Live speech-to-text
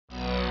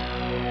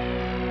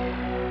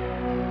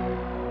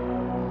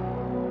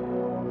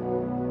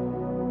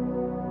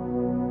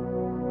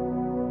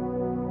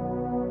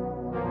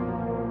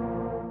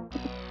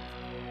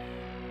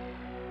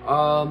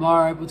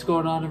Alright, what's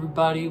going on,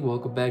 everybody?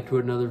 Welcome back to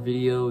another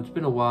video. It's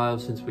been a while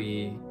since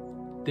we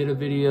did a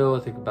video. I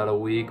think about a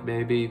week,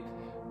 maybe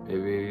a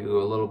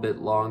little bit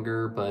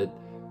longer, but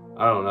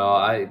I don't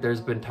know.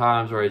 There's been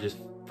times where I just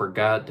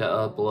forgot to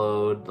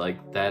upload.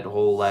 Like that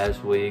whole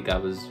last week, I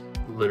was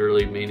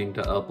literally meaning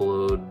to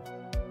upload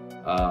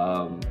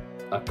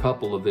a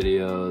couple of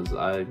videos.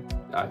 I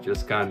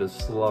just kind of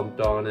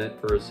slumped on it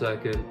for a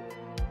second.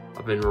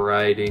 I've been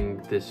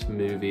writing this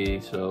movie,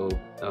 so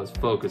I was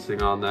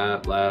focusing on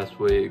that last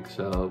week,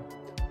 so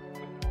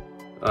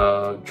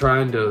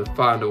trying to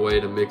find a way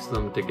to mix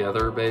them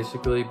together,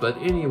 basically. But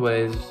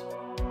anyways,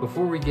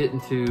 before we get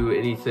into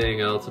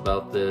anything else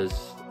about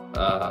this,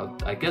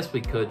 I guess we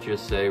could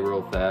just say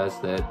real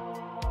fast that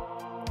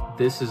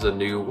this is a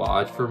new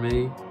watch for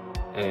me,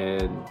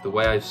 and the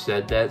way I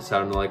said that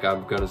sounded like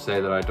I'm gonna say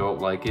that I don't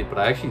like it, but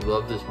I actually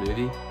love this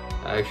movie.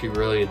 I actually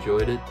really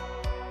enjoyed it.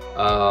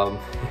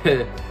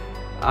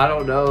 I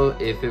don't know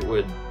if it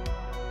would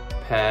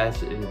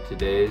pass in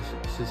today's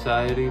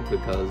society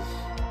because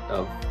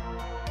of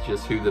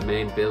just who the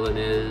main villain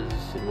is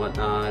and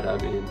whatnot. I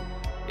mean,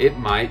 it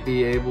might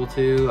be able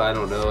to. I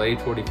don't know.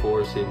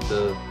 A24 seems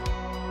to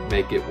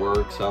make it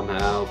work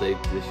somehow. They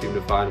seem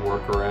to find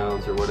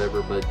workarounds or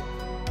whatever. But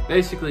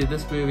basically,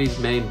 this movie's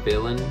main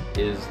villain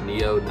is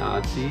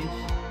neo-Nazis.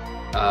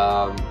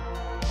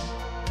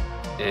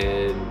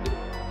 And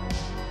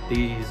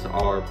these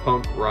are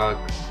punk rock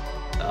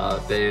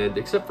band,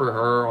 except for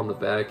her on the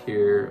back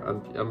here.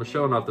 I'm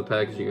showing off the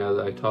packaging as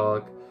I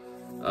talk.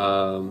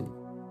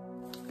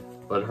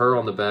 But her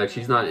on the back,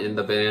 she's not in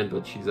the band,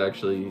 but she's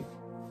actually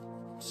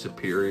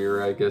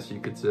superior, I guess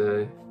you could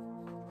say.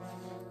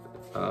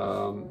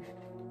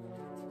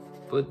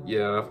 But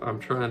yeah, I'm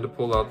trying to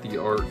pull out the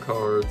art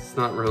cards. It's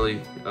not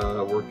really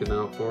working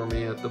out for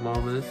me at the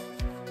moment.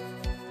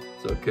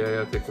 It's okay,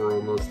 I think we're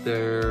almost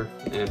there,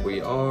 and we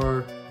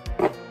are.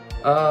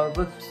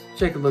 Let's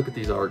take a look at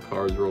these art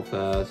cards real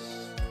fast.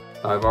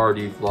 I've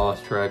already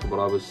lost track of what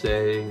I was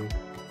saying.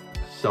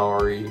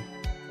 Sorry.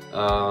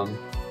 But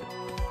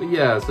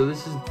yeah, so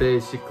this is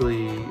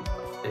basically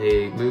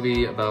a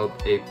movie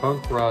about a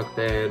punk rock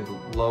band,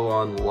 low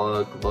on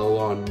luck, low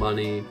on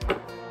money,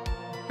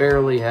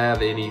 barely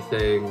have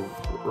anything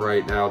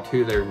right now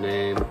to their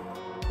name,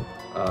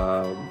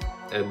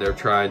 and they're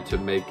trying to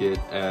make it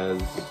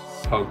as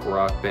punk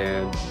rock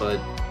band, but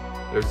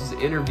there's this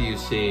interview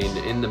scene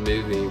in the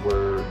movie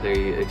where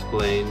they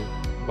explain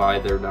why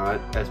they're not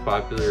as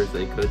popular as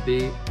they could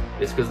be.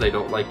 It's because they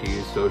don't like to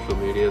use social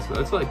media, so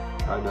that's like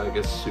kind of, I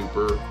guess,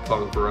 super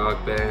punk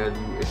rock band,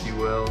 if you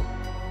will.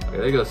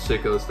 Like, they go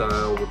sicko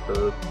style with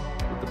the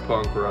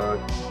punk rock.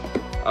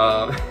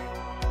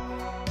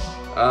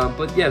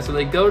 But yeah, so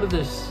they go to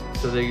this,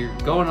 so they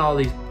go in all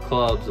these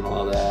clubs and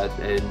all that,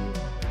 and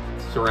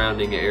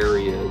surrounding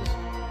areas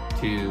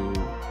to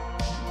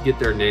get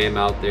their name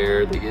out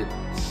there. They get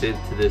sent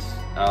to this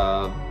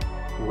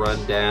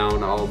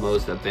rundown,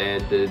 almost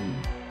abandoned,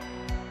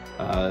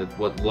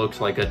 what looks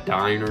like a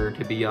diner,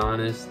 to be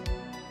honest,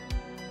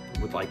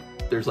 with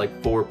there's like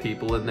 4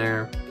 people in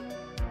there,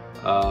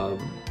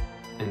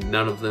 and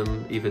none of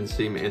them even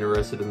seem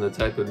interested in the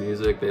type of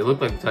music. They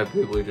look like the type of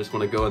people who just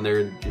want to go in there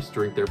and just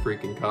drink their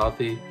freaking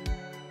coffee.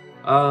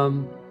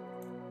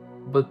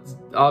 But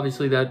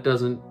obviously that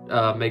doesn't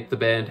make the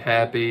band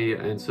happy,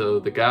 and so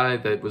the guy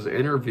that was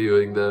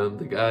interviewing them,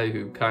 the guy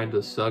who kind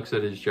of sucks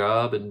at his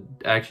job and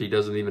actually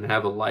doesn't even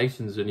have a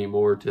license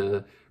anymore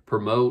to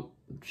promote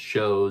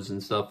shows and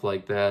stuff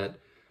like that,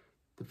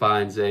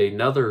 finds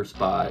another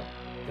spot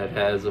that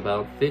has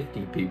about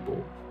 50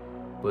 people.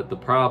 But the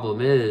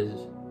problem is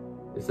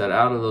that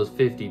out of those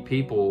 50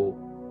 people,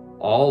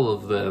 all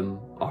of them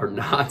are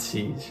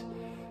Nazis.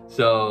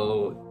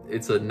 So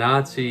it's a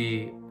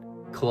Nazi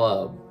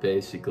club,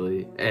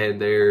 basically,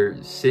 and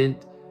they're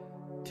sent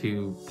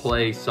to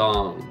play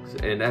songs.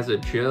 And as a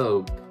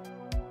joke,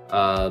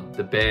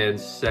 the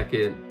band's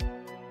second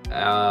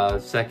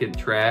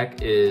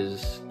track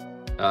is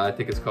I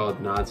think it's called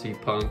Nazi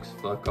Punks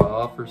Fuck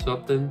Off or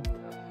something.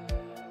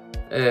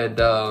 And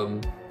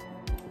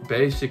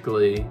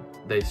basically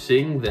they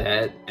sing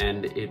that,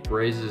 and it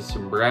raises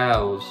some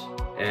brows,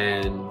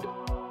 and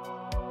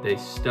they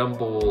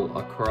stumble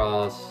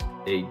across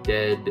a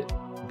dead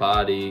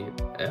body,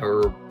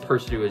 or a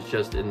person who is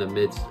just in the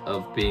midst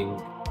of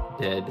being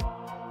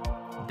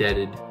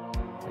deaded,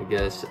 I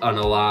guess,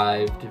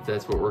 unalived, if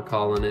that's what we're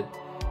calling it.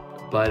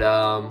 But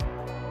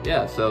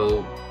yeah,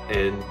 so,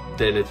 and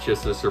then it's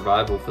just a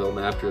survival film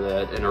after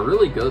that, and a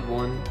really good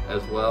one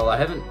as well. I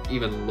haven't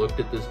even looked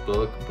at this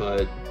book,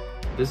 but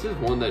this is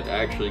one that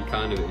actually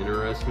kind of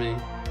interests me.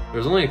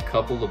 There's only a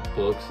couple of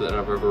books that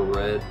I've ever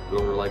read,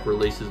 or like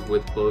releases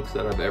with books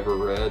that I've ever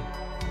read.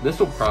 This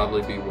will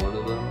probably be one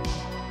of them.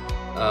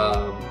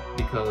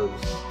 Because,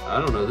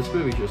 I don't know, this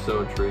movie's just so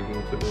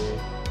intriguing to me.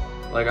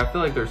 Like, I feel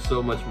like there's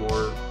so much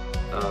more,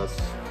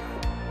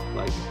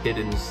 like,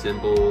 hidden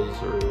symbols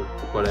or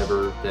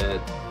whatever that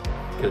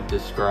could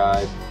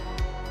describe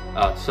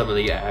some of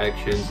the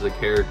actions the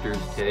characters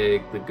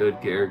take, the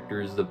good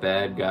characters, the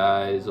bad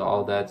guys,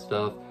 all that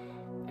stuff.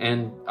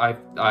 And I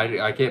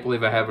can't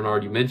believe I haven't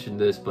already mentioned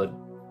this, but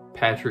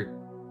Patrick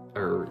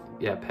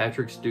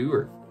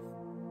Stewart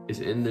is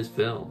in this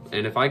film.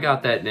 And if I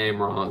got that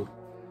name wrong,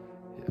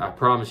 I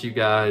promise you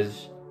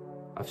guys,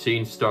 I've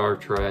seen Star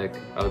Trek,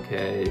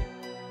 okay?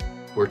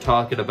 We're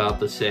talking about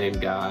the same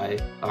guy,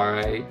 all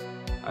right?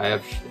 I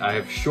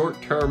have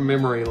short-term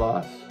memory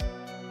loss.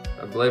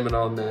 I blame it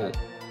on that.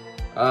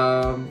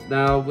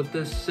 Now with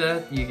this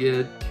set, you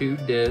get 2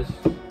 discs.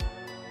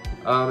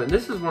 And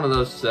this is one of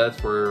those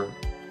sets where,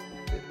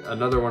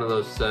 another one of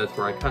those sets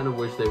where I kind of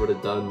wish they would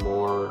have done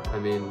more. I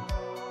mean,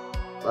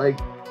 like,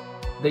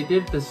 they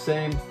did the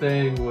same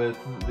thing with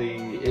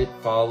the It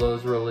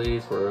Follows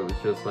release, where it was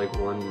just like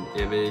 1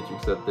 image,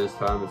 except this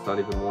time it's not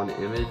even 1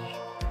 image.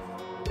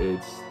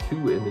 It's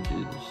 2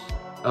 images.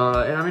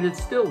 And I mean, it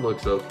still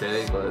looks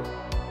okay, but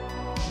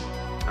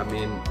I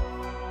mean,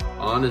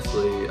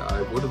 honestly,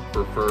 I would have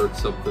preferred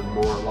something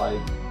more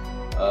like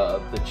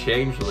the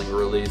Changeling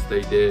release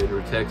they did,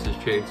 or Texas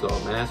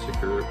Chainsaw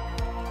Massacre.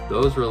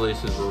 Those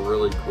releases were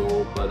really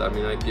cool, but I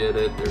mean, I get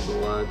it. There's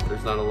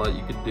not a lot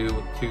you can do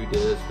with 2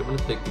 discs. I'm gonna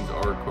take these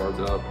art cards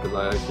out because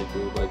I actually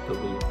do like to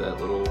leave that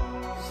little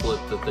slip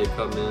that they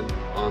come in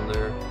on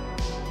there.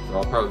 So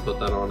I'll probably put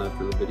that on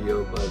after the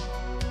video, but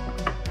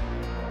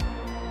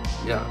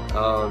yeah.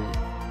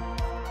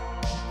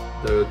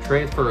 The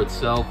transfer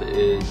itself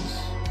is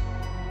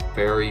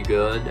very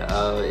good.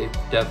 It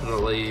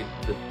definitely,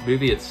 the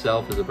movie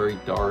itself is a very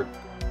dark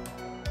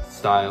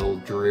style,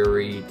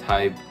 dreary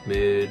type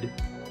mid,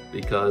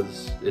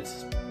 because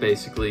it's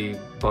basically a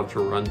bunch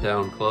of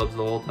rundown clubs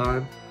the whole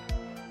time.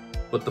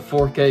 But the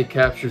 4K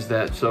captures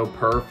that so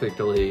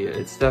perfectly.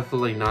 It's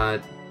definitely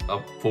not a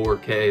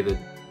 4K that,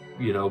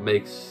 you know,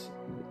 makes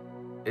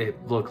it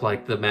look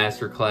like the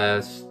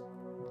Masterclass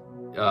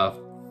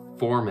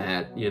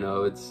format, you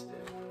know,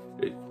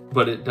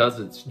 but it does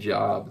its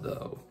job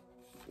though.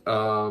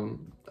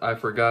 I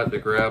forgot to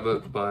grab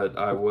it, but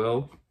I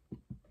will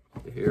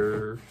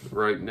here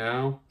right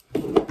now.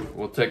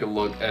 We'll take a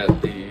look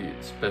at the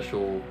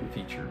special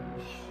features.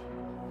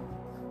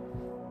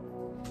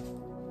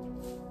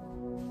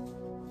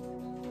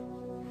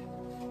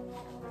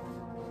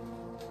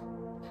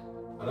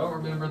 I don't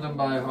remember them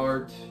by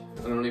heart.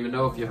 I don't even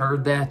know if you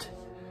heard that.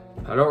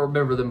 I don't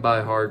remember them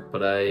by heart,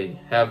 but I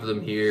have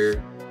them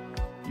here.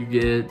 You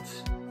get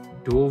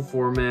dual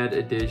format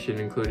edition,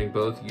 including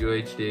both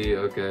UHD,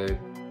 okay,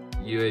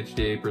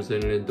 UHD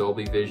presented in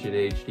Dolby Vision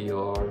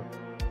HDR.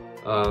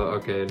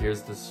 Okay, and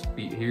here's the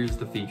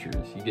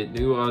features. You get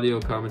new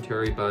audio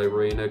commentary by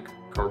Raina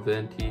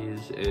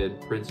Carventes and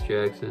Prince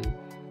Jackson,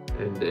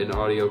 and an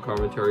audio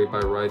commentary by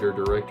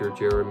writer-director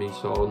Jeremy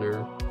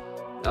Saulnier.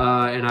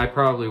 And I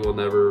probably will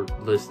never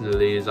listen to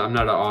these. I'm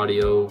not an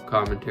audio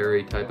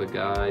commentary type of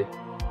guy.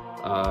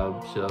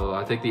 So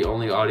I think the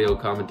only audio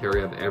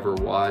commentary I've ever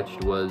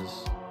watched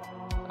was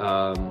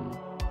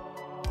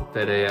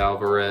Fede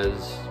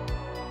Alvarez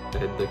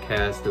and the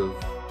cast of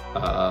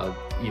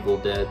Evil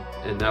Dead,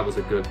 and that was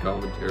a good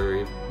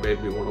commentary.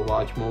 Made me want to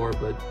watch more,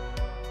 but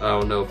I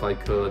don't know if I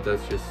could.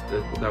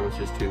 That was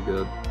just too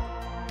good.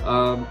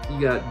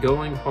 You got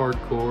Going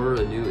Hardcore,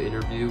 a new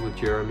interview with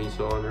Jeremy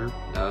Saulnier.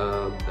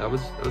 That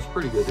was a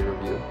pretty good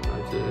interview,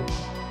 I'd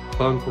say.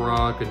 Punk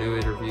Rock, a new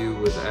interview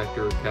with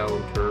actor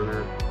Callum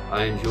Turner.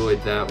 I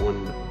enjoyed that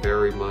one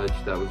very much.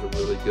 That was a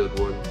really good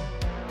one.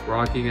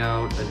 Rocking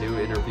Out, a new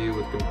interview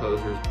with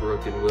composers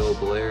Brooke and Will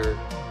Blair.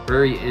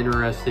 Very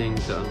interesting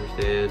to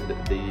understand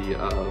the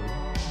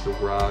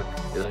rock,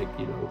 like,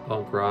 you know,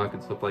 punk rock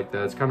and stuff like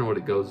that. It's kind of what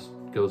it goes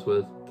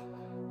with.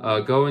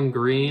 Going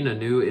Green, a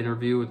new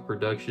interview with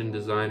production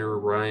designer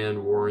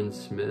Ryan Warren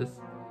Smith.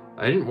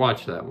 I didn't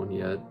watch that one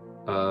yet.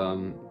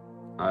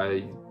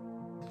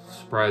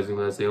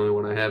 Surprisingly, that's the only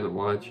one I haven't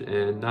watched.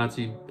 And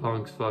Nazi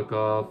Punks Fuck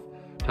Off,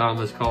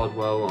 Thomas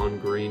Caldwell on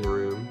Green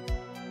Room.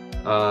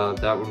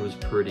 That one was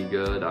pretty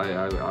good.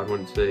 I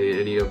wouldn't say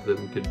any of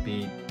them could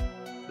beat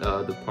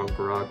the punk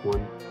rock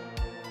one.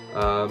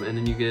 And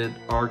then you get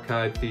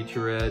Archive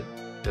Featurette,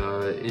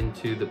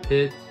 Into the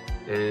Pit,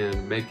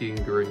 and Making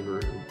Green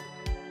Room.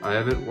 I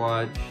haven't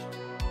watched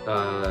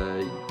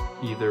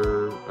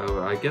either.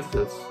 Oh, I guess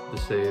that's the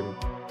same.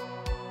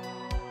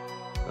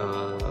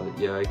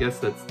 Yeah, I guess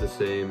that's the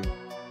same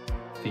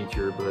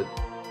feature, but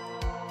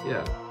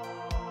yeah.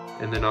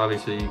 And then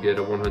obviously you get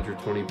a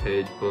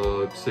 120-page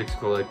book, 6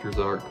 collector's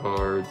art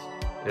cards,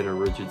 and a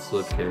rigid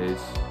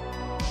slipcase.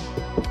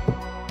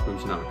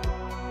 Who's not?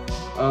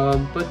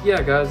 But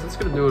yeah, guys, that's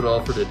gonna do it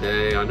all for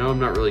today. I know I'm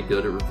not really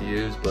good at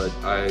reviews, but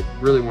I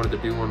really wanted to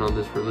do one on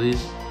this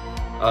release.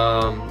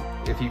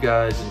 If you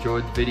guys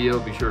enjoyed the video,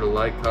 be sure to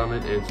like,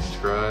 comment, and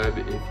subscribe.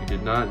 If you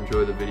did not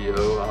enjoy the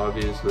video,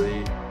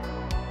 obviously,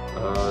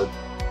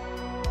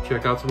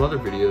 check out some other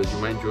videos. You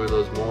might enjoy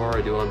those more.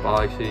 I do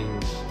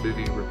unboxings,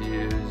 movie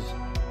reviews.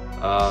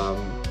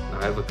 I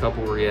have a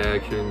couple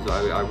reactions.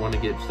 I want to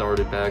get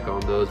started back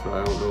on those, but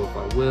I don't know if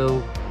I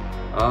will.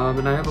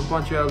 And I have a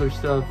bunch of other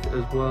stuff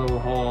as well,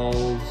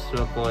 hauls,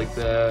 stuff like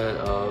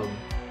that.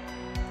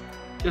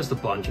 Just a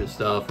bunch of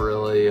stuff,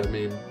 really. I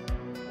mean,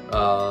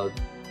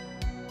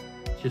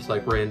 just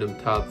like random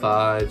top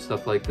 5,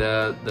 stuff like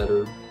that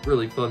are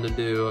really fun to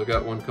do. I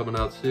got one coming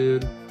out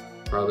soon,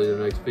 probably the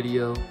next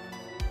video.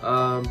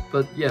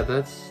 But yeah,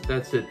 that's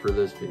it for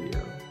this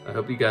video. I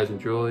hope you guys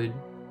enjoyed,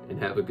 and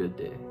have a good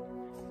day.